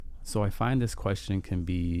So I find this question can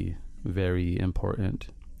be very important,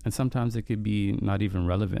 and sometimes it could be not even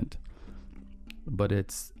relevant, but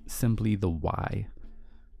it's simply the why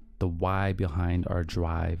behind our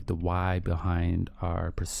drive, the why behind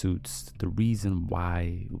our pursuits, the reason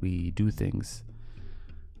why we do things.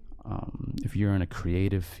 If you're in a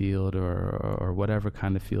creative field or whatever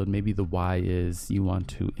kind of field, maybe the why is you want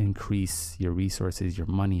to increase your resources, your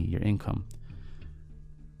money, your income.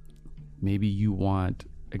 Maybe you want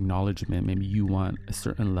acknowledgement. Maybe you want a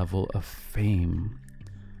certain level of fame.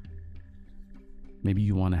 Maybe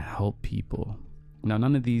you want to help people. Now,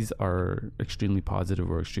 none of these are extremely positive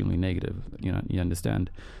or extremely negative. You know, you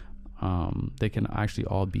understand? They can actually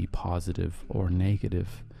all be positive or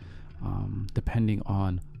negative, depending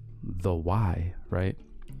on the why, right?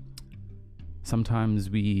 Sometimes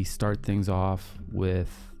we start things off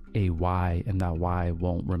with a why, and that why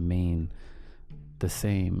won't remain the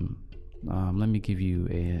same. Let me give you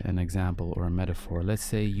an example or a metaphor. Let's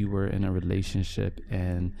say you were in a relationship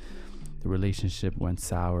and the relationship went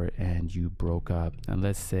sour and you broke up. And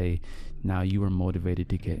let's say now you were motivated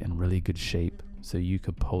to get in really good shape so you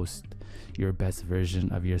could post your best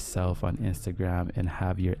version of yourself on Instagram and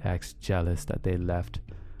have your ex jealous that they left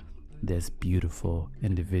this beautiful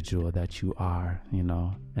individual that you are, you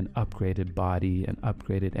know, an upgraded body, an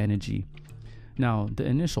upgraded energy. Now, the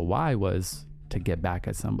initial why was to get back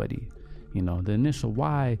at somebody. You know, the initial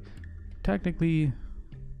why, technically,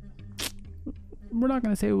 we're not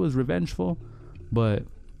going to say it was revengeful, but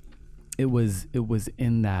it was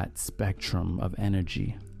in that spectrum of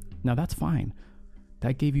energy. Now, that's fine.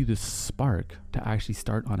 That gave you the spark to actually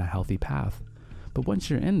start on a healthy path. But once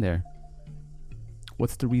you're in there,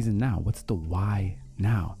 what's the reason now? What's the why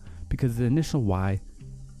now? Because the initial why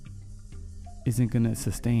isn't going to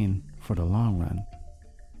sustain for the long run.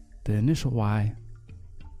 The initial why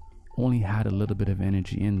only had a little bit of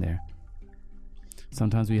energy in there.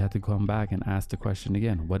 Sometimes we have to come back and ask the question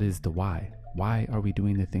again, what is the why? Why are we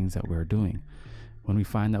doing the things that we're doing? When we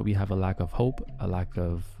find that we have a lack of hope, a lack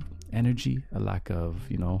of energy, a lack of,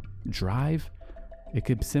 drive, it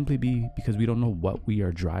could simply be because we don't know what we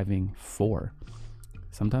are driving for.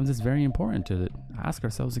 Sometimes it's very important to ask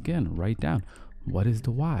ourselves again, write down, what is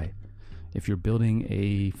the why? If you're building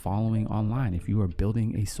a following online, if you are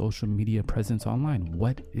building a social media presence online,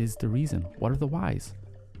 what is the reason? What are the whys?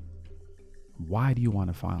 Why do you want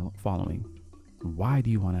a following? Why do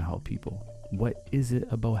you want to help people? What is it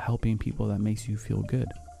about helping people that makes you feel good?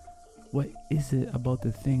 What is it about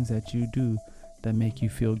the things that you do that make you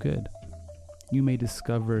feel good? You may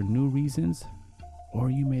discover new reasons, or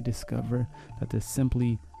you may discover that there's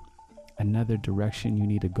simply another direction you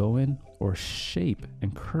need to go in, or shape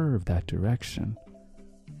and curve that direction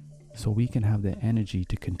so we can have the energy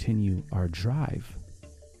to continue our drive.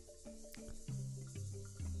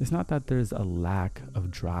 It's not that there's a lack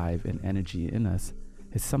of drive and energy in us.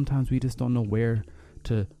 It's sometimes we just don't know where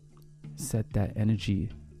to set that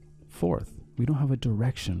energy forth. We don't have a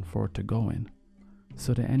direction for it to go in.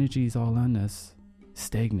 So the energy is all on us,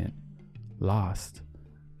 stagnant, lost,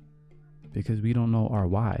 because we don't know our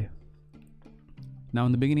why. Now,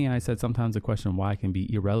 in the beginning, I said sometimes the question why can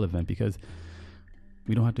be irrelevant because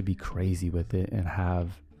we don't have to be crazy with it and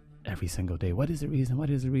have every single day, what is the reason? What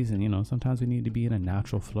is the reason? Sometimes we need to be in a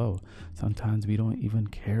natural flow. Sometimes we don't even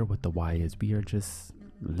care what the why is. We are just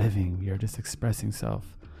living. We are just expressing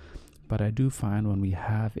self. But I do find when we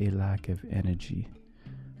have a lack of energy,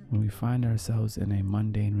 when we find ourselves in a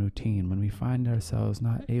mundane routine, when we find ourselves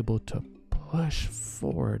not able to push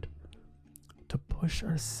forward, to push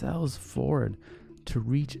ourselves forward, to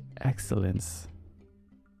reach excellence,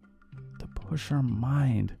 to push our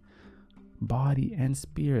mind, body, and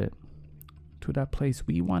spirit to that place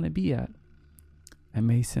we want to be at, it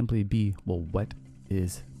may simply be, well, what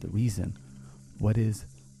is the reason? What is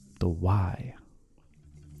the why?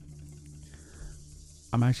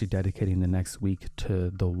 I'm actually dedicating the next week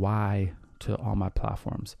to the why to all my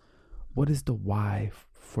platforms. What is the why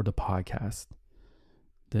for the podcast?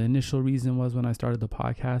 The initial reason was when I started the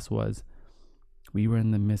podcast was we were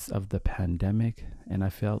in the midst of the pandemic, and I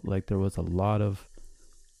felt like there was a lot of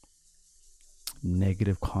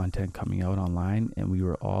negative content coming out online, and we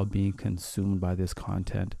were all being consumed by this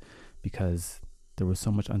content because there was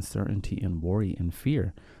so much uncertainty and worry and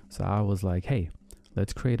fear. So I was like, hey,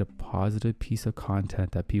 let's create a positive piece of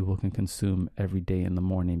content that people can consume every day in the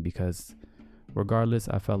morning, because regardless,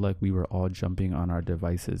 I felt like we were all jumping on our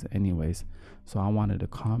devices anyways. So I wanted to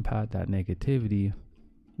combat that negativity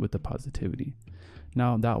with the positivity.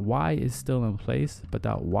 Now, that why is still in place, but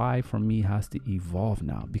that why for me has to evolve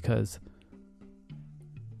now, because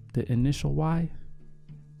the initial why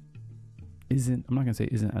I'm not gonna say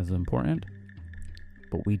isn't as important,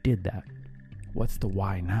 but we did that. What's the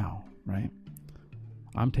why now, right?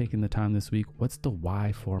 I'm taking the time this week. What's the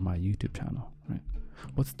why for my YouTube channel, right?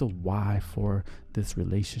 What's the why for this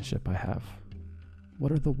relationship I have?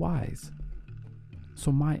 What are the whys?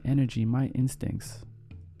 So my energy, my instincts,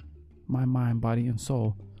 my mind, body, and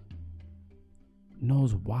soul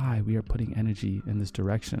knows why we are putting energy in this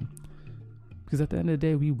direction. Because at the end of the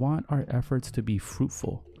day, we want our efforts to be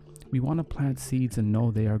fruitful. We want to plant seeds and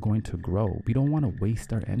know they are going to grow. We don't want to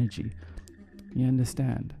waste our energy. You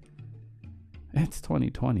understand? It's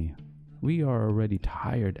 2020. We are already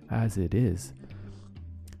tired as it is.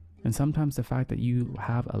 And sometimes the fact that you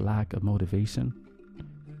have a lack of motivation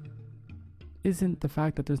isn't the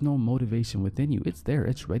fact that there's no motivation within you. It's there.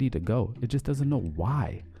 It's ready to go. It just doesn't know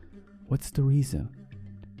why. What's the reason?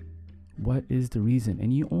 What is the reason?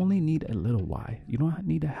 And you only need a little why. You don't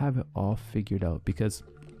need to have it all figured out, because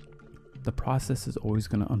the process is always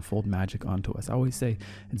going to unfold magic onto us. I always say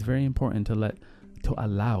it's very important to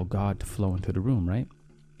allow God to flow into the room, right?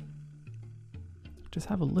 Just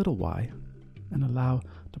have a little why and allow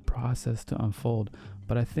the process to unfold.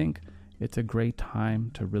 But I think it's a great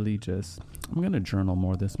time to really I'm going to journal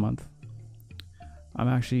more this month. I'm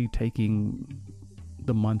actually taking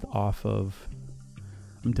the month off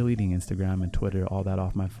I'm deleting Instagram and Twitter, all that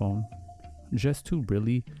off my phone, just to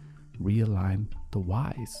really realign the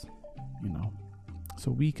whys,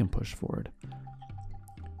 so we can push forward.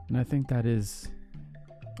 And I think that is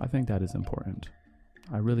important.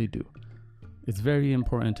 I really do. It's very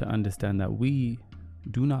important to understand that we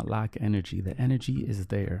do not lack energy. The energy is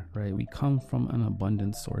there, right? We come from an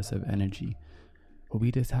abundant source of energy, but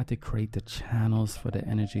we just have to create the channels for the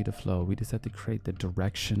energy to flow. We just have to create the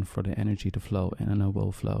direction for the energy to flow, and it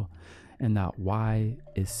will flow. And that why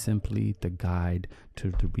is simply the guide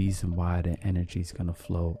to the reason why the energy is going to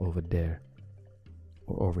flow over there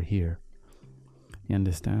or over here. You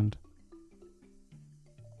understand?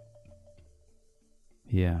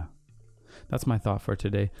 Yeah. That's my thought for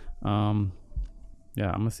today. I'm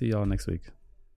going to see y'all next week.